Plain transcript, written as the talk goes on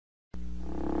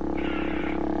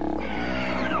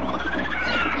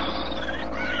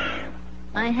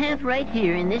I have right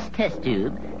here in this test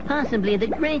tube possibly the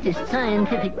greatest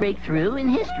scientific breakthrough in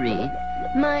history.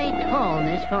 My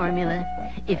tallness formula.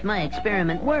 If my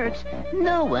experiment works,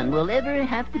 no one will ever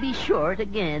have to be short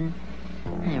again.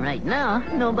 Right now,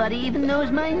 nobody even knows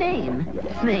my name.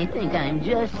 They think I'm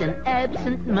just an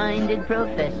absent-minded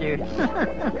professor.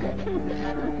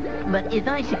 But if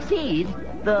I succeed,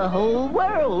 the whole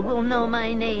world will know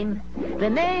my name.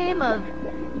 The name of...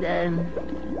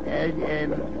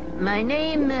 my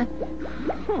name...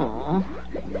 Oh,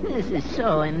 this is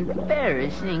so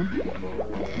embarrassing.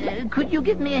 Could you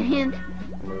give me a hint?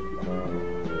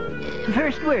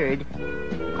 First word.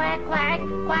 Quack, quack,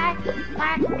 quack,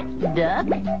 quack. Duck.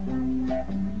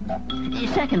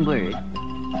 Second word.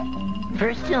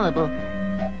 First syllable.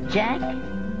 Jack,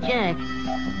 Jack.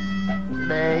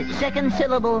 Second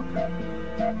syllable.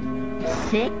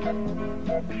 Sick.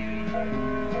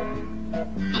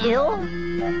 Ill.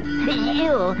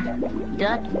 Ill.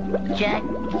 Duck, Jack,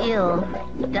 ill.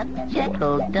 Duck,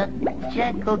 Jekyll, Duck,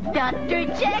 Jekyll, Dr.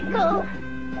 Jekyll.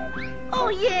 Oh,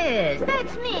 yes,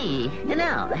 that's me.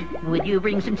 Now, would you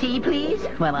bring some tea, please,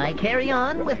 while I carry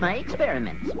on with my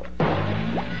experiments?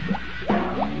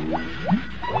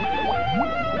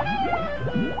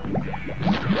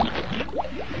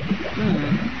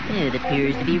 It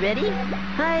appears to be ready.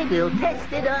 I will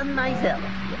test it on myself.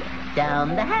 Down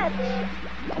the hatch.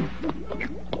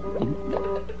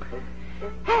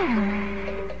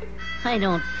 I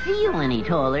don't feel any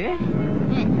taller,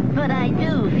 but I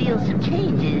do feel some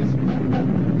changes.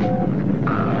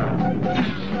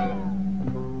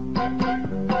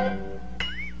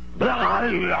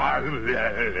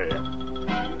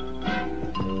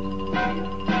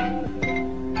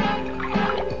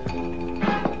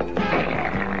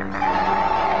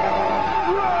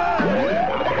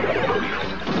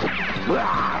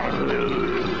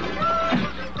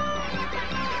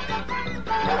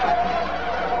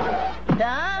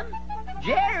 Tom?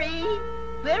 Jerry?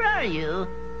 Where are you?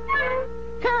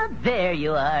 Ah, there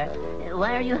you are.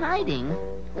 Why are you hiding?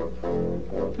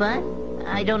 What?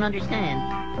 I don't understand.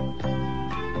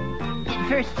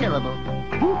 First syllable.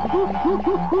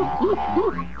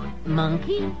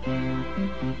 Monkey?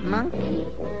 Monkey?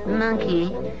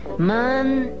 Monkey?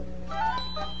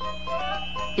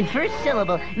 First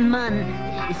syllable.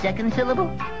 Second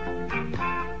syllable?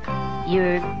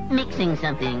 You're mixing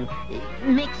something.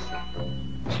 Mix.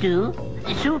 Stew.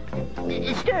 Soup.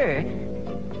 Stir.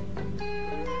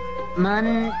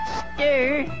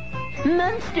 Monster.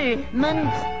 Monster.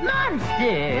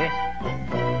 Monster.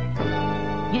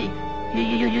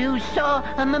 You saw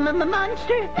a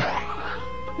monster?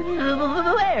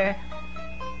 Where?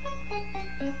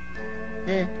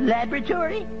 The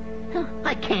laboratory?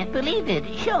 I can't believe it.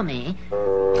 Show me.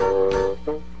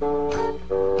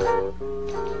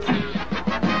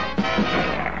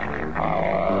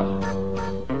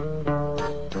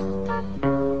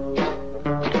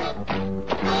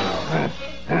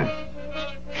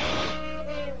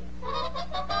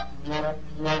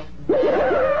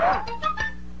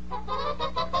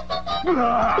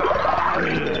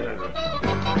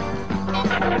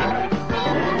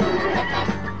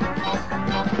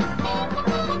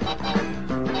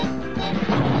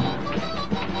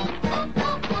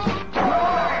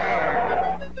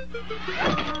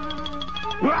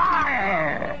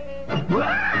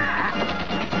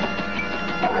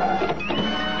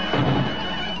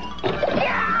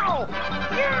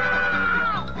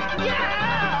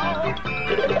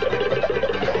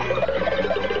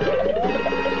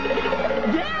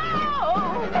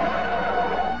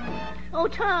 Oh,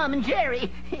 Tom and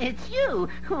Jerry, it's you.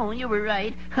 Oh, you were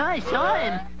right. I saw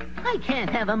him. I can't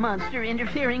have a monster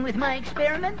interfering with my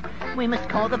experiment. We must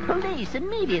call the police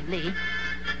immediately.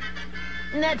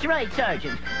 That's right,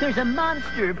 Sergeant. There's a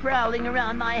monster prowling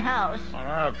around my house.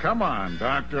 Oh, come on,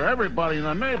 Doctor. Everybody in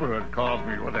the neighborhood calls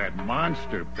me with that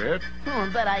monster bit. Oh,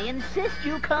 but I insist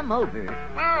you come over.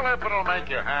 Well, if it'll make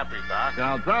you happy, Doc,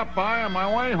 I'll drop by on my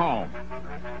way home.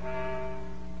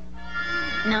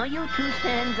 Now you two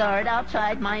stand guard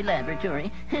outside my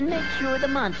laboratory and make sure the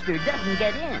monster doesn't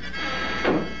get in.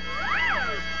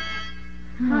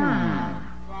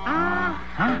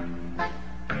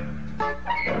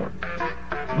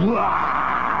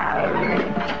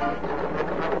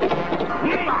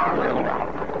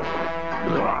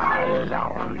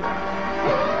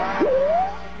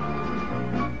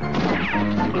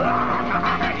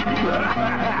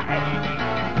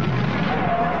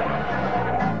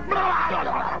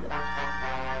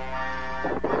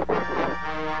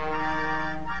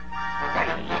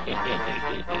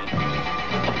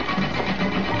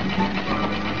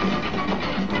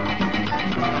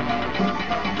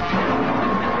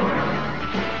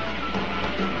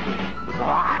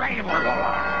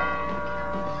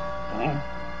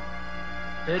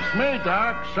 It's me,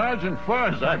 Doc, Sergeant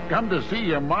Fuzz. I've come to see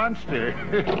your monster.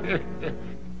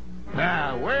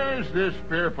 Now, where's this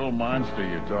fearful monster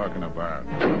you're talking about?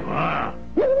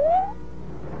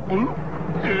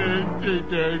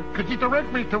 Could you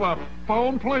direct me to a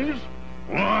phone, please?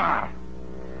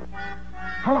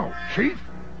 Hello, Chief.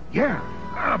 Yeah,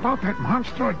 about that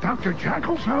monster at Dr.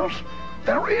 Jackal's house?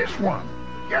 There is one.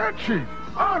 Yeah, Chief,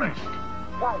 honest.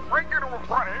 Well, bring it to a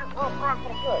friend.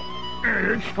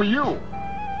 It's for you.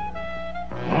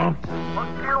 Huh?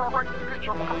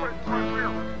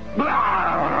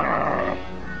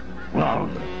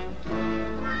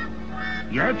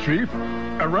 Yeah, Chief.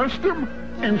 Arrest him?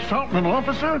 Insult an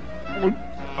officer?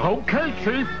 Okay,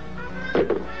 Chief.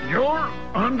 You're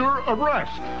under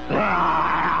arrest.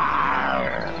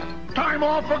 Time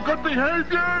off for good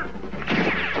behavior?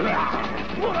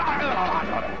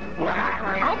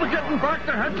 I'll be getting back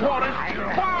to headquarters.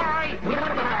 Bye!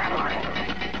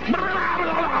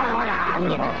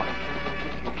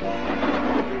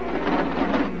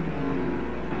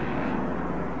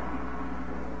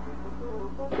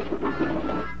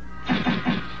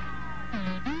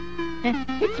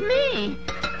 It's me.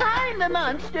 I'm the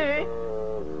monster.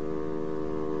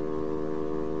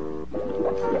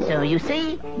 So you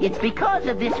see, it's because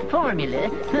of this formula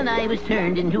that I was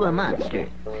turned into a monster.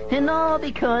 And all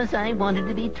because I wanted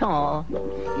to be tall.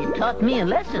 It taught me a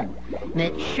lesson,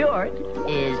 that short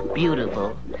is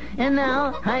beautiful. And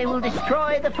now I will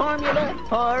destroy the formula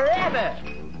forever.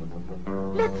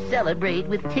 Let's celebrate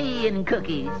with tea and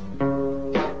cookies.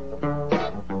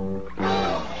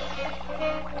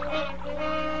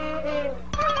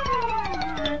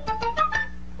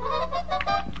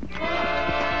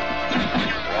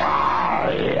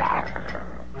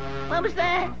 What was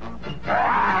that?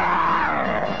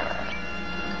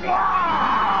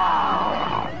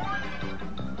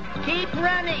 Keep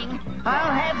running.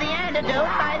 I'll have the antidote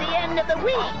by the end of the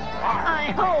week.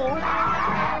 I hope.